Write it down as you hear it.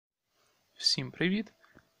Всім привіт!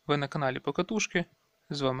 Ви на каналі Покатушки.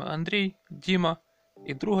 З вами Андрій, Діма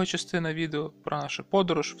і друга частина відео про нашу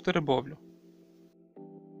подорож в Теребовлю.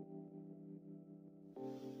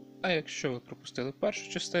 А якщо ви пропустили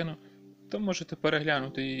першу частину, то можете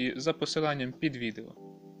переглянути її за посиланням під відео.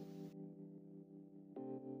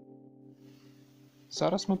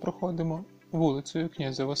 Зараз ми проходимо вулицею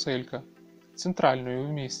князя Василька, центральною в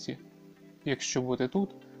місті. Якщо бути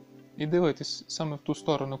тут і дивитись саме в ту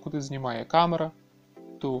сторону, куди знімає камера,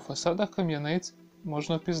 то у фасадах кам'яниць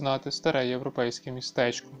можна впізнати старе європейське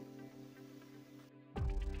містечко.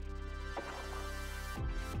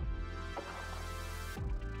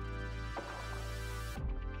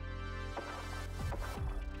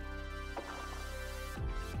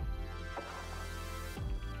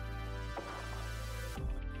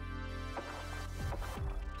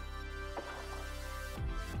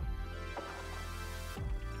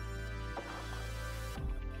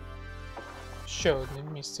 Ще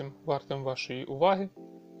одним місцем, вартим вашої уваги,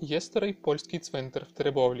 є старий польський цвинтар в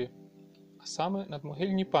Теребовлі, а саме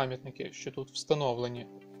надмогильні пам'ятники, що тут встановлені.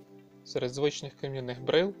 Серед звичних кам'яних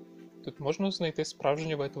брил тут можна знайти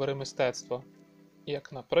справжні витвори мистецтва,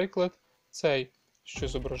 як, наприклад, цей, що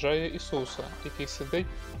зображає Ісуса, який сидить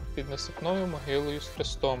під насипною могилою з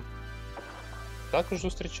хрестом. Також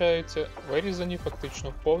зустрічаються вирізані фактично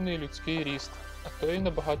в повний людський ріст, а то й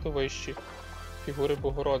набагато вищі, фігури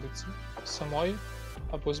Богородиці, самої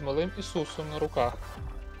або з малим Ісусом на руках.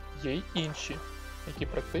 Є й інші, які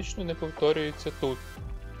практично не повторюються тут,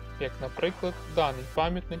 як, наприклад, даний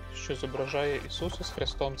пам'ятник, що зображає Ісуса з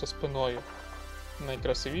хрестом за спиною.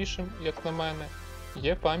 Найкрасивішим, як на мене,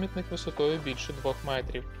 є пам'ятник висотою більше 2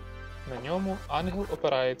 метрів. На ньому ангел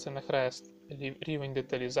опирається на хрест. Рівень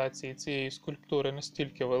деталізації цієї скульптури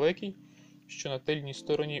настільки великий, що на тильній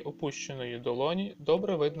стороні опущеної долоні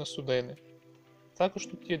добре видно судини. Також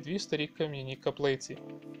тут є 2 старі кам'яні каплиці,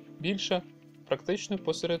 більша практично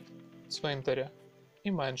посеред цвинтаря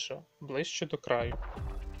і менша, ближче до краю.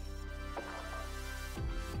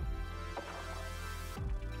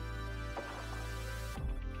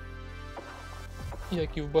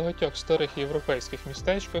 Як і в багатьох старих європейських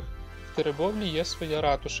містечках, в Теребовлі є своя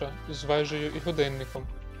ратуша з вежею і годинником,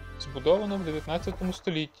 збудована в 19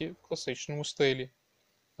 столітті в класичному стилі.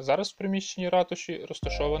 Зараз в приміщенні ратуші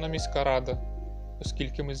розташована міська рада.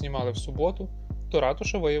 Оскільки ми знімали в суботу, то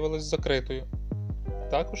ратуша виявилась закритою.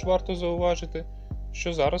 Також варто зауважити,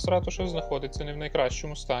 що зараз ратуша знаходиться не в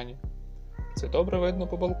найкращому стані. Це добре видно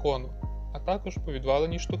по балкону, а також по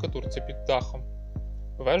відваленій штукатурці під дахом.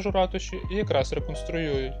 Вежу ратуші якраз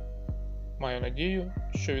реконструюють. Маю надію,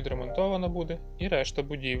 що відремонтована буде і решта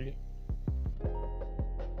будівлі.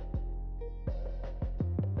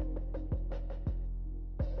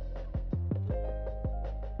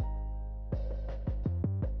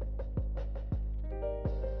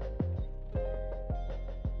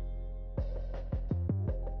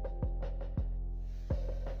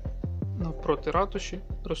 Навпроти ратуші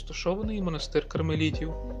розташований монастир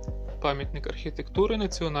кармелітів, пам'ятник архітектури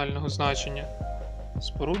національного значення,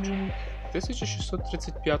 споруджений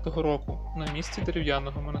 1635 року на місці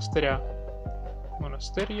дерев'яного монастиря.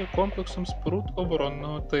 Монастир є комплексом споруд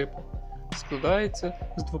оборонного типу, складається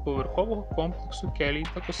з двоповерхового комплексу келій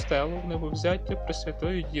та костелу в Небовзяття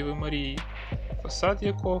Пресвятої Діви Марії, фасад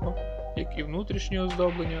якого, як і внутрішнє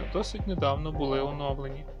оздоблення, досить недавно були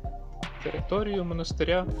оновлені. Територію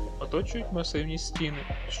монастиря оточують масивні стіни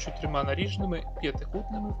з 4 наріжними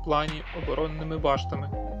п'ятикутними в плані оборонними баштами.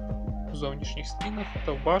 У зовнішніх стінах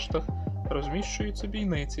та в баштах розміщуються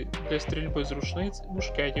бійниці для стрільби з рушниць,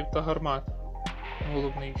 мушкетів та гармат.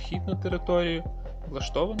 Головний вхід на територію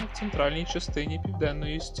влаштовано в центральній частині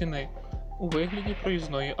південної стіни у вигляді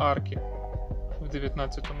проїзної арки. В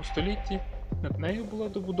 19 столітті над нею була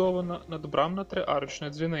добудована надбрамна триарочна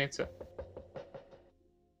дзвіниця.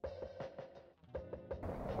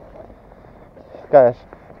 Скажеш,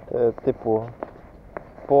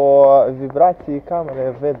 по вібрації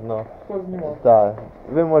камери видно, так,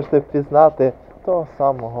 ви можете впізнати того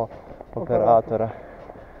самого оператора,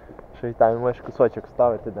 що і там можеш кусочок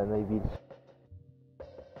ставити, де найбільше.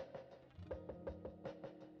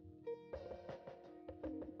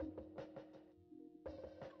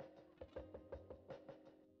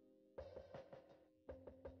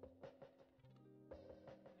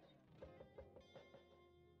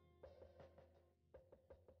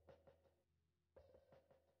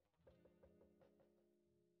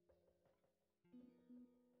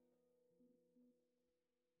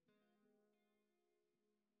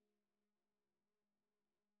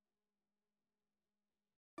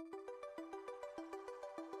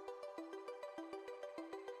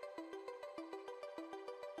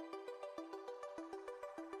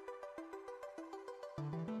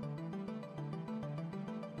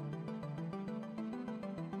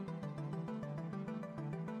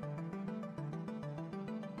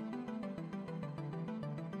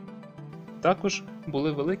 Також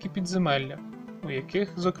були великі підземелля, у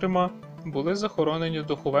яких, зокрема, були захоронені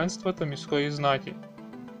духовенства та міської знаті.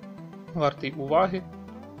 Вартий уваги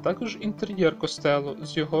також інтер'єр костелу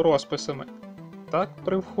з його розписами. Так,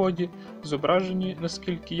 при вході зображені,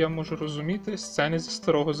 наскільки я можу розуміти, сцени зі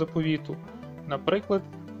Старого Заповіту. Наприклад,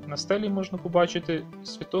 на стелі можна побачити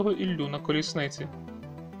святого Іллю на колісниці.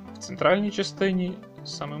 В центральній частині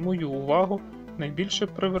саме мою увагу найбільше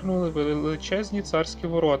привернули величезні царські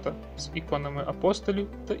ворота з іконами апостолів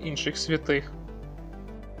та інших святих.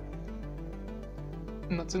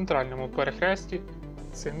 На центральному перехресті,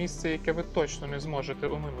 це місце, яке ви точно не зможете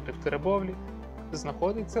оминути в Теребовлі,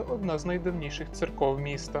 знаходиться одна з найдавніших церков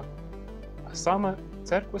міста, а саме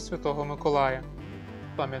церква Святого Миколая,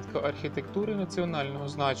 пам'ятка архітектури національного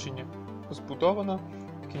значення, збудована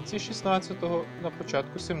в кінці 16-го на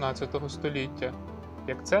початку 17-го століття,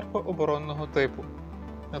 як церква оборонного типу,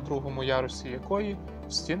 на другому ярусі якої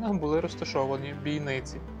в стінах були розташовані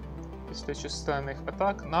бійниці. Після численних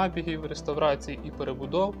атак, набігів, реставрацій і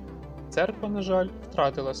перебудов церква, на жаль,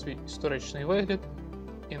 втратила свій історичний вигляд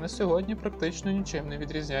і на сьогодні практично нічим не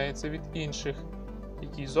відрізняється від інших,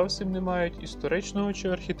 які зовсім не мають історичного чи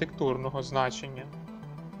архітектурного значення.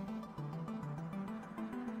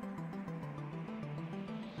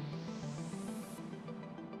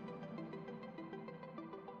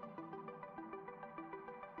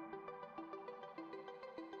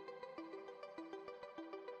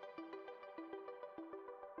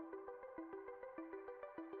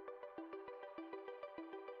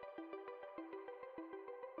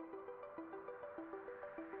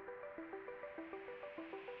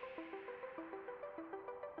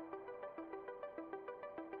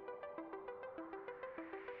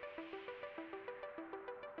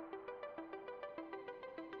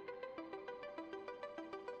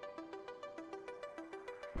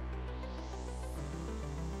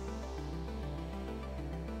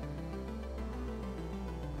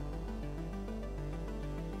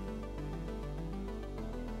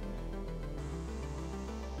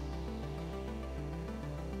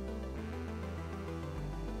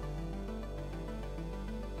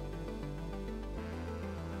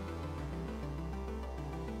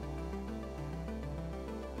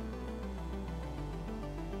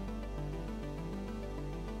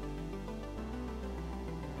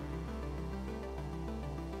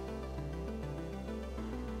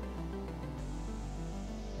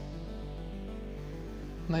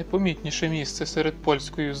 Найпомітніше місце серед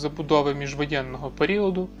польської забудови міжвоєнного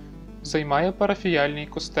періоду займає парафіяльний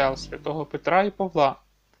костел святого Петра і Павла,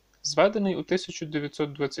 зведений у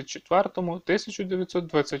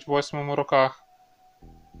 1924-1928 роках.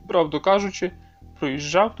 Правду кажучи,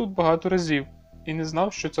 проїжджав тут багато разів і не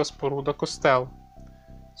знав, що ця споруда костел.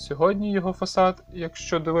 Сьогодні його фасад,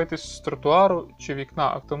 якщо дивитись з тротуару чи вікна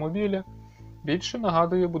автомобіля, більше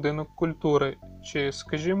нагадує будинок культури чи,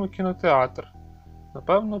 скажімо, кінотеатр.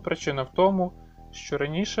 Напевно, причина в тому, що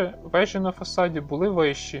раніше вежі на фасаді були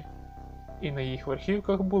вищі, і на їх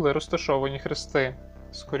верхівках були розташовані хрести.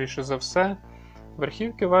 Скоріше за все,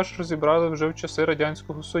 верхівки веж розібрали вже в часи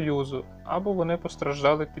Радянського Союзу, або вони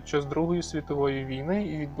постраждали під час Другої світової війни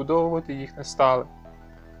і відбудовувати їх не стали.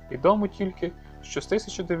 Відомо тільки, що з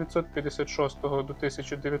 1956 до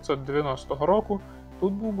 1990 року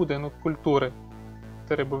тут був будинок культури,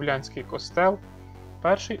 Теребовлянський костел,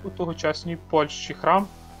 перший у тогочасній Польщі храм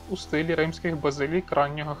у стилі римських базилік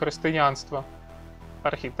раннього християнства.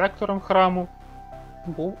 Архітектором храму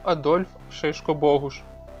був Адольф Шишко-Богуш,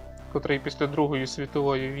 котрий після Другої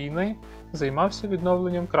світової війни займався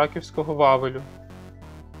відновленням краківського Вавелю.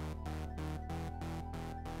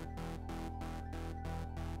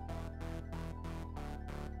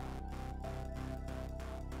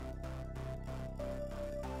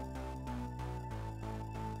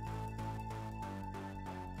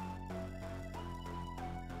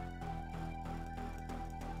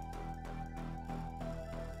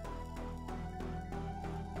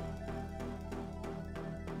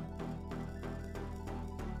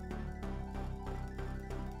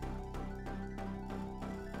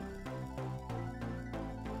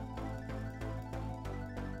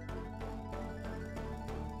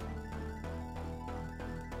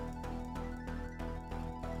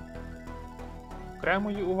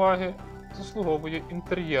 Окремої уваги заслуговує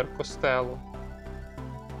інтер'єр костелу.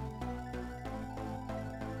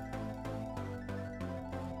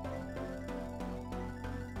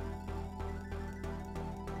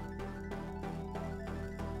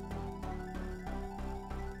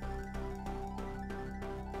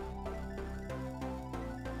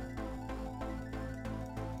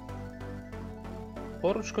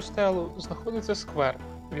 Поруч костелу знаходиться сквер,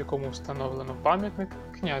 в якому встановлено пам'ятник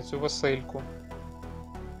князю Васильку.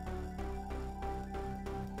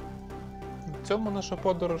 На цьому наша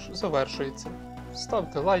подорож завершується.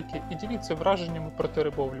 Ставте лайки і діліться враженнями про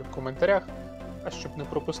Теребовлю в коментарях, а щоб не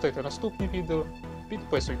пропустити наступні відео,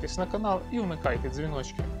 підписуйтесь на канал і вмикайте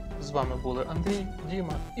дзвіночки. З вами були Андрій,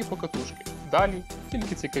 Діма і Покатушки. Далі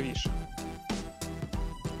тільки цікавіше.